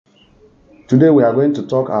Today we are going to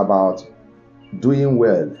talk about doing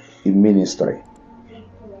well in ministry.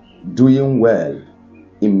 Doing well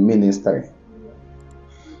in ministry.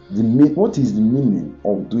 What is the meaning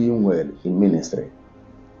of doing well in ministry?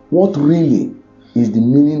 What really is the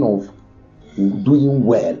meaning of doing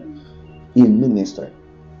well in ministry?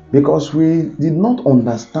 Because we did not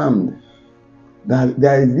understand that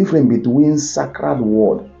there is a difference between sacred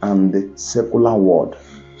word and the secular word.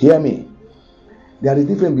 Hear me. There is a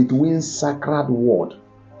difference between sacred word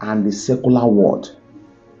and the secular word.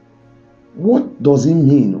 What does it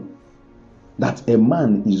mean that a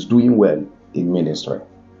man is doing well in ministry?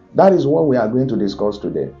 That is what we are going to discuss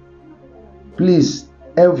today. Please,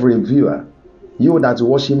 every viewer, you that is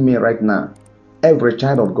watching me right now, every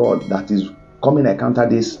child of God that is coming to encounter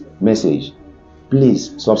this message,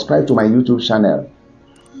 please subscribe to my YouTube channel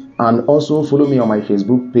and also follow me on my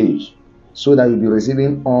Facebook page so that you'll be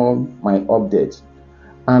receiving all my updates.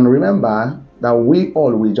 And remember that we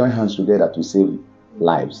all will join hands together to save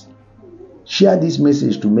lives. Share this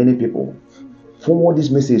message to many people. Forward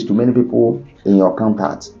this message to many people in your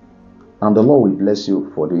contacts. And the Lord will bless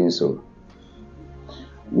you for doing so.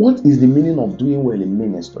 What is the meaning of doing well in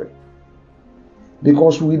ministry?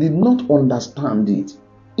 Because we did not understand it.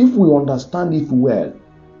 If we understand it well,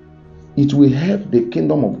 it will help the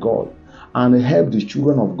kingdom of God and help the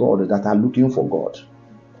children of God that are looking for God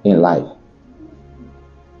in life.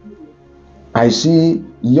 I see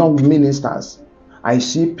young ministers. I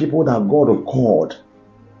see people that God have called.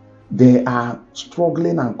 They are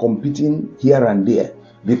struggling and competing here and there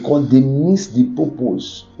because they miss the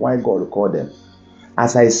purpose why God called them.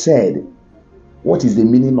 As I said, what is the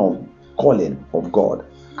meaning of calling of God?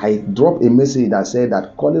 I dropped a message that said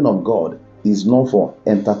that calling of God is not for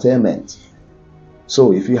entertainment.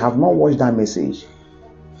 So if you have not watched that message,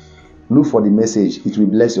 look for the message. It will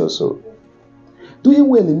bless your soul. Doing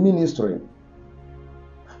well in ministry,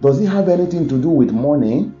 does it have anything to do with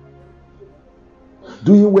money?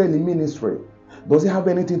 Doing well in ministry, does it have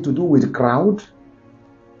anything to do with crowd?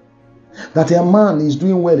 That a man is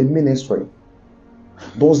doing well in ministry,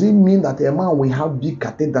 does it mean that a man will have big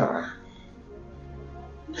cathedral?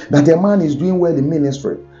 That a man is doing well in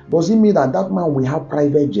ministry, does it mean that that man will have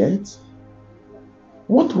private jets?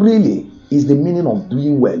 What really is the meaning of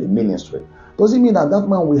doing well in ministry? Does it mean that that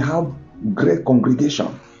man will have great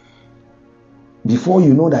congregation? Before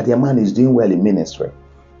you know that a man is doing well in ministry.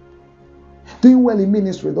 Doing well in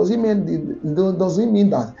ministry, does it mean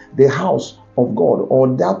that the house of God or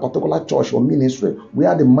that particular church or ministry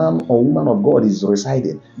where the man or woman of God is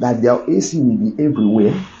residing, that their AC will be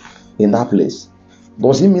everywhere in that place?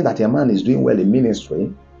 Does it mean that a man is doing well in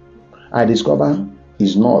ministry? I discover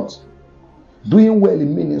is not. Doing well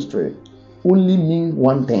in ministry only means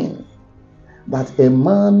one thing, that a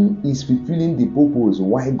man is fulfilling the purpose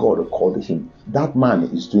why God called him. That man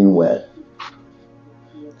is doing well.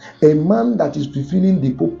 A man that is fulfilling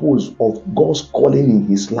the purpose of God's calling in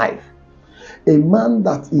his life. A man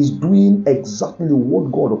that is doing exactly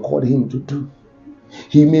what God called him to do.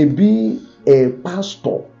 He may be a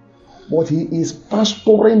pastor, but he is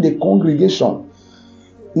pastoring the congregation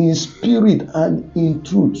in spirit and in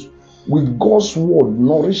truth, with God's word,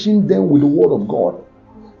 nourishing them with the word of God,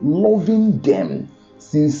 loving them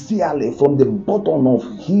sincerely from the bottom of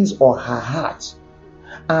his or her heart,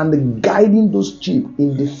 and guiding those sheep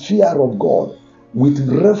in the fear of God, with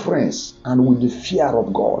reverence and with the fear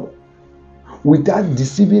of God, without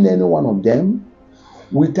deceiving any one of them,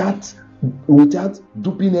 without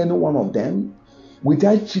duping any one of them,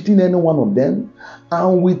 without cheating any one of them,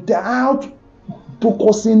 and without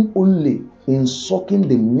focusing only in sucking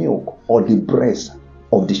the milk or the breast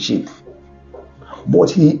of the sheep.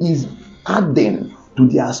 But he is adding to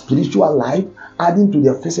their spiritual life, adding to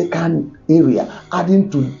their physical area, adding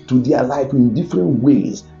to their life in different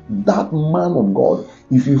ways. That man of God,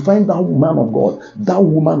 if you find that man of God, that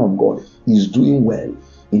woman of God is doing well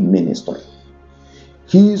in ministry.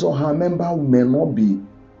 His or her member may not be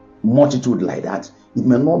multitude like that. It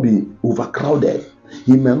may not be overcrowded.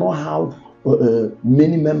 He may not have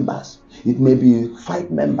many members. It may be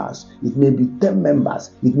 5 members, it may be 10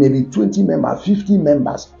 members, it may be 20 members, 50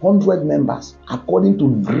 members, 100 members, according to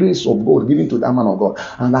the grace of God given to that man of God,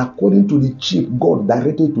 and according to the chief God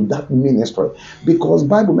directed to that ministry. Because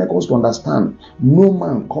Bible makes us to understand, no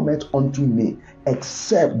man cometh unto me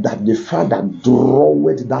except that the Father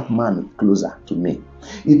draweth that man closer to me.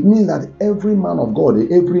 It means that every man of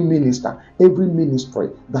God, every minister, every ministry,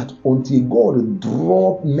 that until God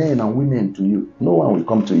draw men and women to you, no one will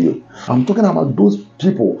come to you. I'm talking about those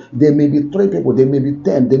people. There may be 3 people, there may be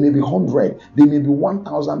 10, there may be 100, there may be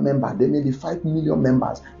 1,000 members, there may be 5 million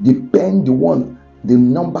members. Depend the one the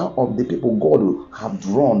number of the people God will have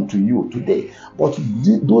drawn to you today. But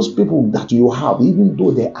those people that you have, even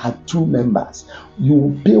though there are 2 members, you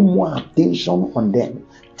will pay more attention on them,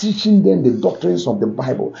 teaching them the doctrines of the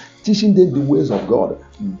Bible, teaching them the ways of God.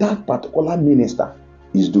 That particular minister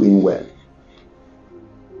is doing well.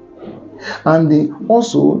 And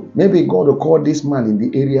also, maybe God will call this man in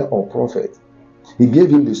the area of prophet. He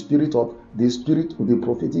gave him the spirit of the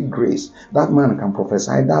prophetic grace. That man can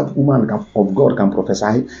prophesy, that woman of God can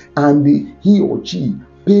prophesy, and he or she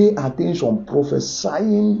pay attention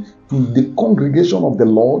prophesying to the congregation of the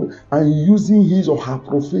Lord and using his or her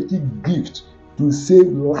prophetic gift to save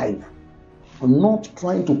life. Not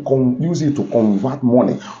trying to use it to convert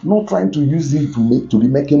money, not trying to use it to be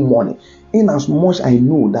making money. In as much I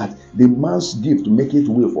know that the man's gift to make it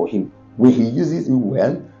way for him, when he uses it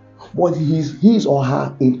well, but his or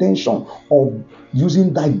her intention of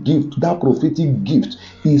using that gift, that prophetic gift,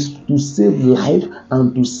 is to save life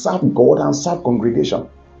and to serve God and serve congregation.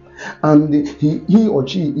 And he or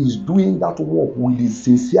she is doing that work with the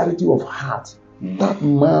sincerity of heart. That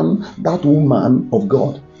man, that woman of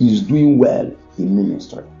God is doing well in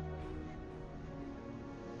ministry.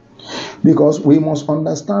 Because we must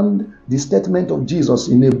understand the statement of Jesus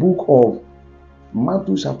in the book of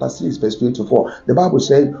Matthew chapter 6 verse 24. The Bible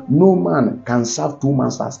said, no man can serve 2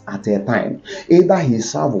 masters at a time. Either he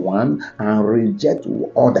serve one and reject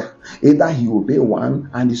the other, either he obey one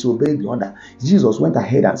and disobey the other. Jesus went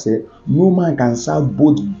ahead and said, no man can serve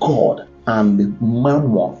both God and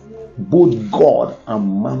mammon. Both God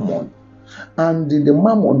and mammon. And the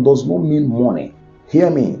mammon does not mean money. Hear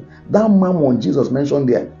me. That mammon Jesus mentioned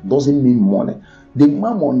there doesn't mean money. The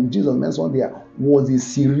mammon Jesus mentioned there was a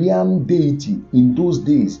Syrian deity in those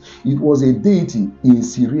days. It was a deity in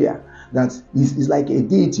Syria that is like a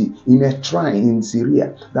deity in a shrine in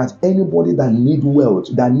Syria, that anybody that need wealth,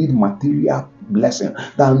 that need material blessing,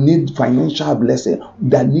 that need financial blessing,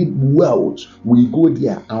 that need wealth, will go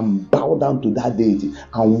there and bow down to that deity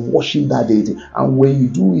and worship that deity. And when you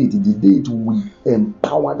do it, the deity will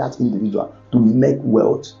empower that individual to make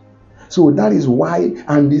wealth. So that is why,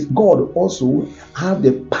 and this God also have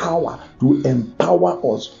the power to empower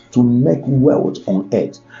us to make wealth on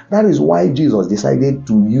earth. That is why Jesus decided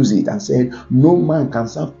to use it and said, no man can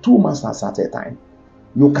serve 2 masters at a time.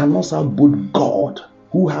 You cannot serve both God,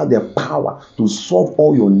 who has the power to solve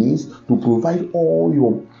all your needs, to provide all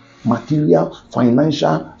your material,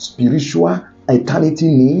 financial, spiritual, eternity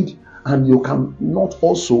need, and you cannot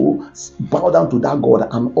also bow down to that God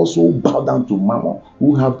and also bow down to Mammon,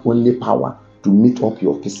 who have only power to meet up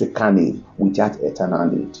your physical need without eternal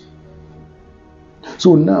need.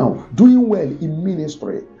 So now, doing well in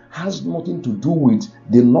ministry has nothing to do with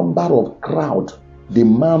the number of crowd the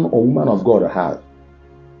man or woman of God has.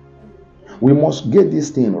 We must get this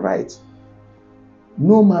thing right.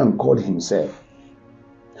 No man called himself,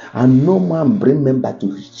 and no man bring member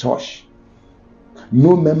to his church.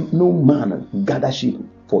 No man gather sheep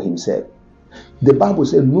for himself. The Bible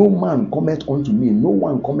says, no man cometh unto me, no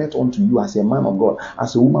one cometh unto you as a man of God,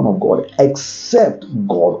 as a woman of God, except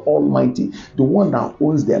God Almighty, the one that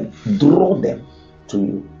owns them, draw them to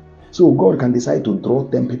you. So God can decide to draw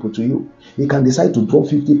 10 people to you. He can decide to draw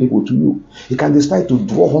 50 people to you. He can decide to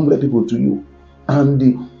draw 100 people to you.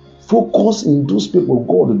 And focus in those people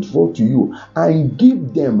God will draw to you and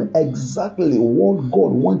give them exactly what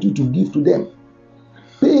God wants you to give to them.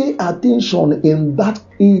 Pay attention in that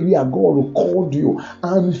area God called you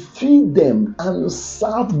and feed them and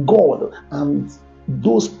serve God and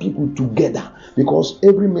those people together. Because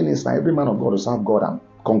every minister, every man of God will serve God and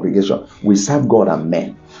congregation. We serve God and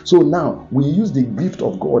men. So now we use the gift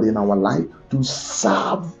of God in our life to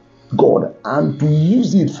serve God and to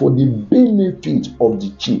use it for the benefit of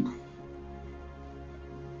the sheep.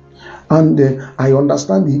 And I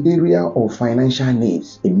understand the area of financial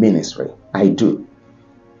needs in ministry. I do.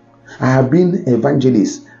 I have been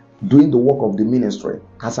evangelist doing the work of the ministry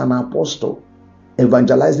as an apostle,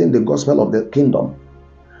 evangelizing the gospel of the kingdom.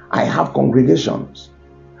 I have congregations.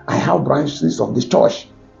 I have branches of this church,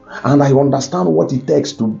 and I understand what it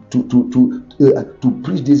takes to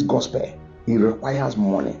preach this gospel. It requires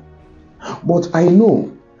money. But I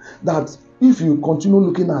know that if you continue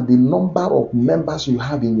looking at the number of members you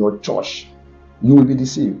have in your church, you will be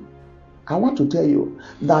deceived. I want to tell you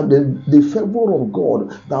that the favor of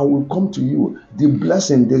God that will come to you, the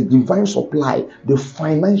blessing, the divine supply, the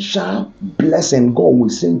financial blessing God will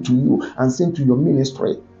send to you and send to your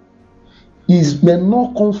ministry, may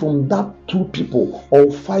not come from that 2 people or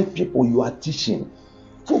 5 people you are teaching.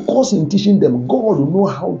 Focus in teaching them. God will know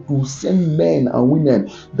how to send men and women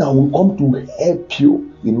that will come to help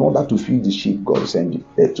you in order to feed the sheep God send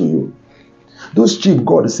it to you. Those sheep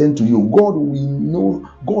God sent to you, God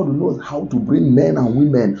knows how to bring men and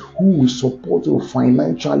women who will support you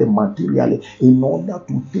financially, materially, in order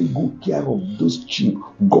to take good care of those sheep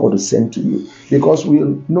God sent to you. Because we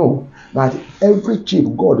know that every sheep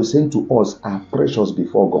God sent to us are precious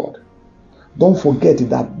before God. Don't forget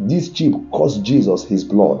that this sheep cost Jesus his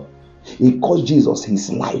blood. It cost Jesus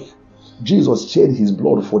his life. Jesus shed his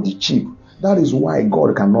blood for the sheep. That is why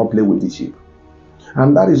God cannot play with the sheep.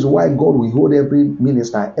 And that is why God will hold every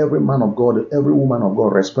minister, every man of God, every woman of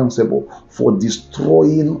God responsible for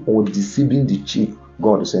destroying or deceiving the sheep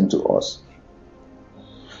God sent to us.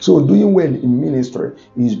 So doing well in ministry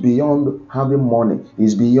is beyond having money,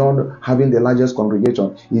 is beyond having the largest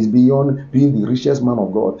congregation, is beyond being the richest man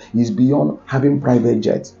of God, is beyond having private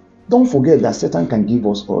jets. Don't forget that Satan can give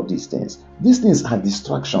us all these things. These things are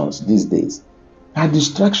distractions these days. Are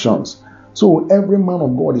distractions. So every man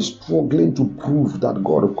of God is struggling to prove that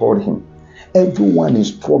God called him. Everyone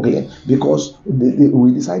is struggling because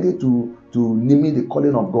we decided to limit the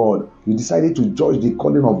calling of God. We decided to judge the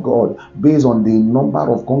calling of God based on the number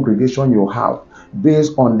of congregation you have,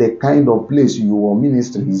 based on the kind of place your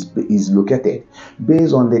ministry is located,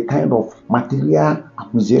 based on the kind of material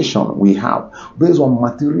acquisition we have, based on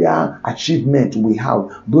material achievement we have,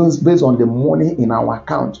 based on the money in our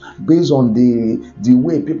account, based on the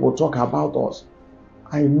way people talk about us.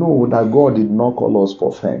 I know that God did not call us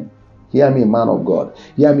for fame. Hear me, man of God.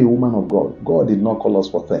 Hear me, woman of God. God did not call us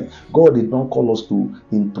for fame. God did not call us to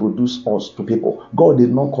introduce us to people. God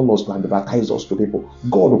did not call us to advertise us to people.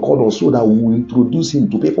 God called us so that we will introduce him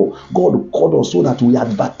to people. God called us so that we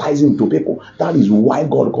advertise him to people. That is why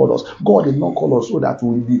God called us. God did not call us so that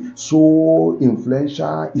we will be so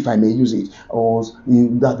influential, if I may use it, or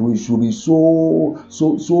that we should be so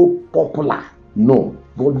popular. No.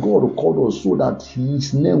 But God called us so that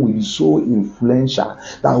his name will be so influential,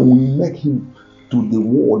 that we make him to the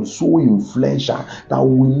world so influential, that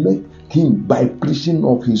we make him, by preaching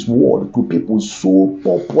of his word to people, so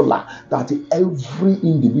popular that every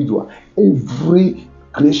individual, every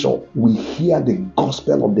creation will hear the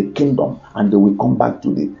gospel of the kingdom and they will come back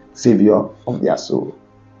to the Savior of their soul.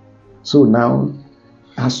 So now,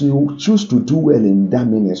 as you choose to do well in that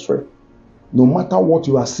ministry, no matter what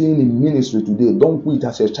you are seeing in ministry today, don't quit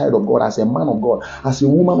as a child of God, as a man of God, as a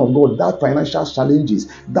woman of God. That financial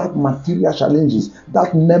challenges, that material challenges,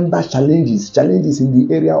 that member challenges in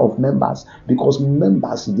the area of members, because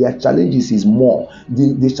members, their challenges is more.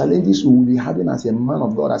 The challenges you will be having as a man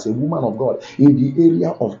of God, as a woman of God, in the area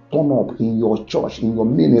of turn up in your church, in your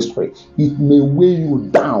ministry, it may weigh you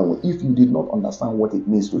down if you did not understand what it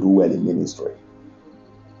means to do well in ministry.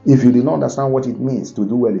 If you did not understand what it means to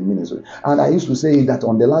do well in ministry. And I used to say that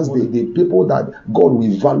on the last day, the people that God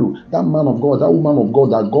will value, that man of God, that woman of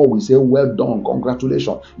God, that God will say, well done,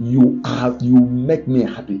 congratulations, you make me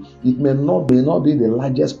happy. It may not be the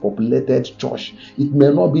largest populated church. It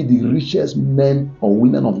may not be the richest men or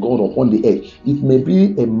women of God upon the earth. It may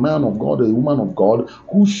be a man of God or a woman of God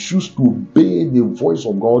who choose to obey the voice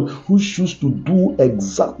of God, who choose to do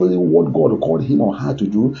exactly what God called him or her to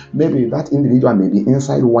do. Maybe that individual may be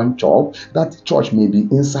inside one job, that church may be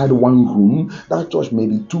inside one room, that church may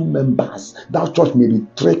be 2 members, that church may be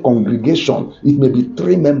 3 congregation, it may be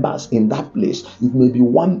 3 members in that place, it may be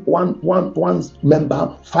one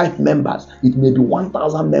member, 5 members, it may be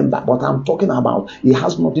 1,000 members. But I'm talking about, it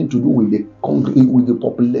has nothing to do with the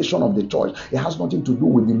population of the church. It has nothing to do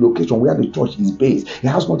with the location where the church is based. It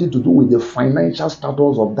has nothing to do with the financial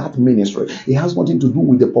status of that ministry. It has nothing to do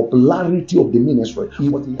with the popularity of the ministry.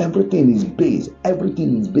 Everything is based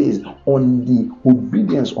on the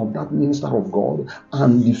obedience of that minister of God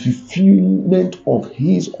and the fulfillment of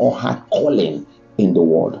his or her calling in the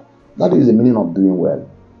world. That is the meaning of doing well.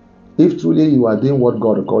 If truly you are doing what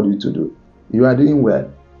God called you to do, you are doing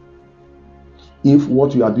well. If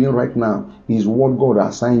what you are doing right now is what God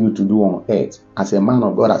assigned you to do on earth, as a man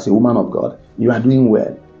of God, as a woman of God, you are doing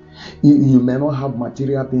well. You may not have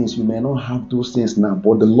material things, you may not have those things now,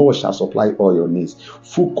 but the Lord shall supply all your needs.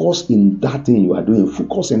 Focus in that thing you are doing.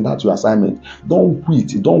 Focus in that your assignment. Don't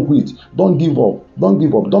quit. Don't give up.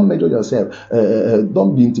 Don't measure yourself.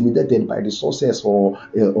 Don't be intimidated by the success or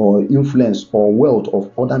influence or wealth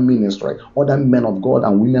of other ministry, other men of God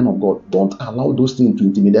and women of God. Don't allow those things to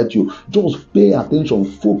intimidate you. Just pay attention.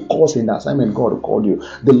 Focus in the assignment God called you.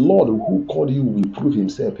 The Lord who called you will prove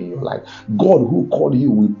himself in your life. God who called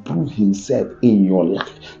you will prove himself in your life.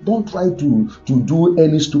 Don't try to do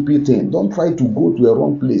any stupid thing. Don't try to go to a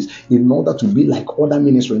wrong place in order to be like other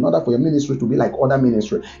ministry, in order for your ministry to be like other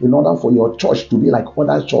ministry, in order for your church to be like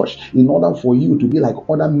other church, in order for you to be like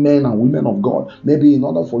other men and women of God, maybe in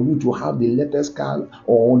order for you to have the latest car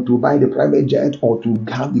or to buy the private jet or to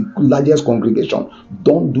have the largest congregation,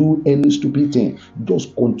 don't do any stupid thing.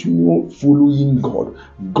 Just continue following God.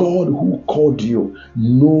 God who called you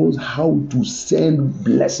knows how to send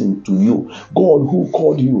blessing to you. God who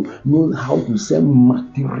called you knows how to send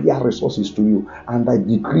material resources to you. And I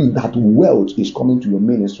decree that wealth is coming to your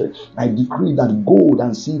ministry. I decree that gold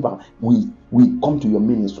and silver will come to your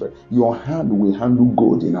ministry. Your hand will handle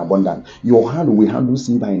gold in abundance. Your hand will handle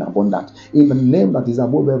silver in abundance. In the name that is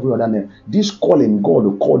above every other name, this calling God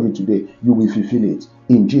will call you today, you will fulfill it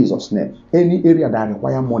in Jesus' name. Any area that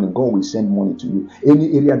require money, God will send money to you.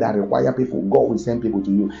 Any area that require people, God will send people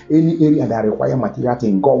to you. Any area that require material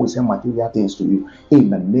things, God will send material things to you in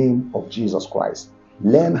the name of Jesus Christ.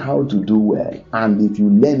 Learn how to do well, and if you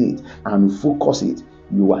learn it and focus it,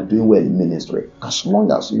 you are doing well in ministry. As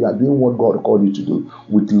long as you are doing what God called you to do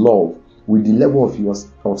with love, with the level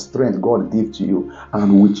of strength God gave to you,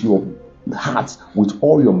 and with your heart, with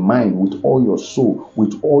all your mind, with all your soul,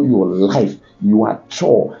 with all your life, you are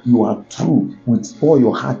sure, you are true with all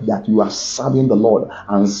your heart that you are serving the Lord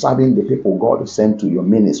and serving the people God sent to your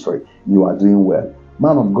ministry, you are doing well.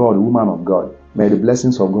 Man of God, woman of God, may the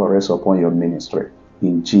blessings of God rest upon your ministry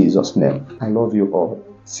in Jesus' name. I love you all.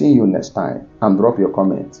 See you next time, and drop your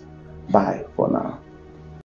comments. Bye for now.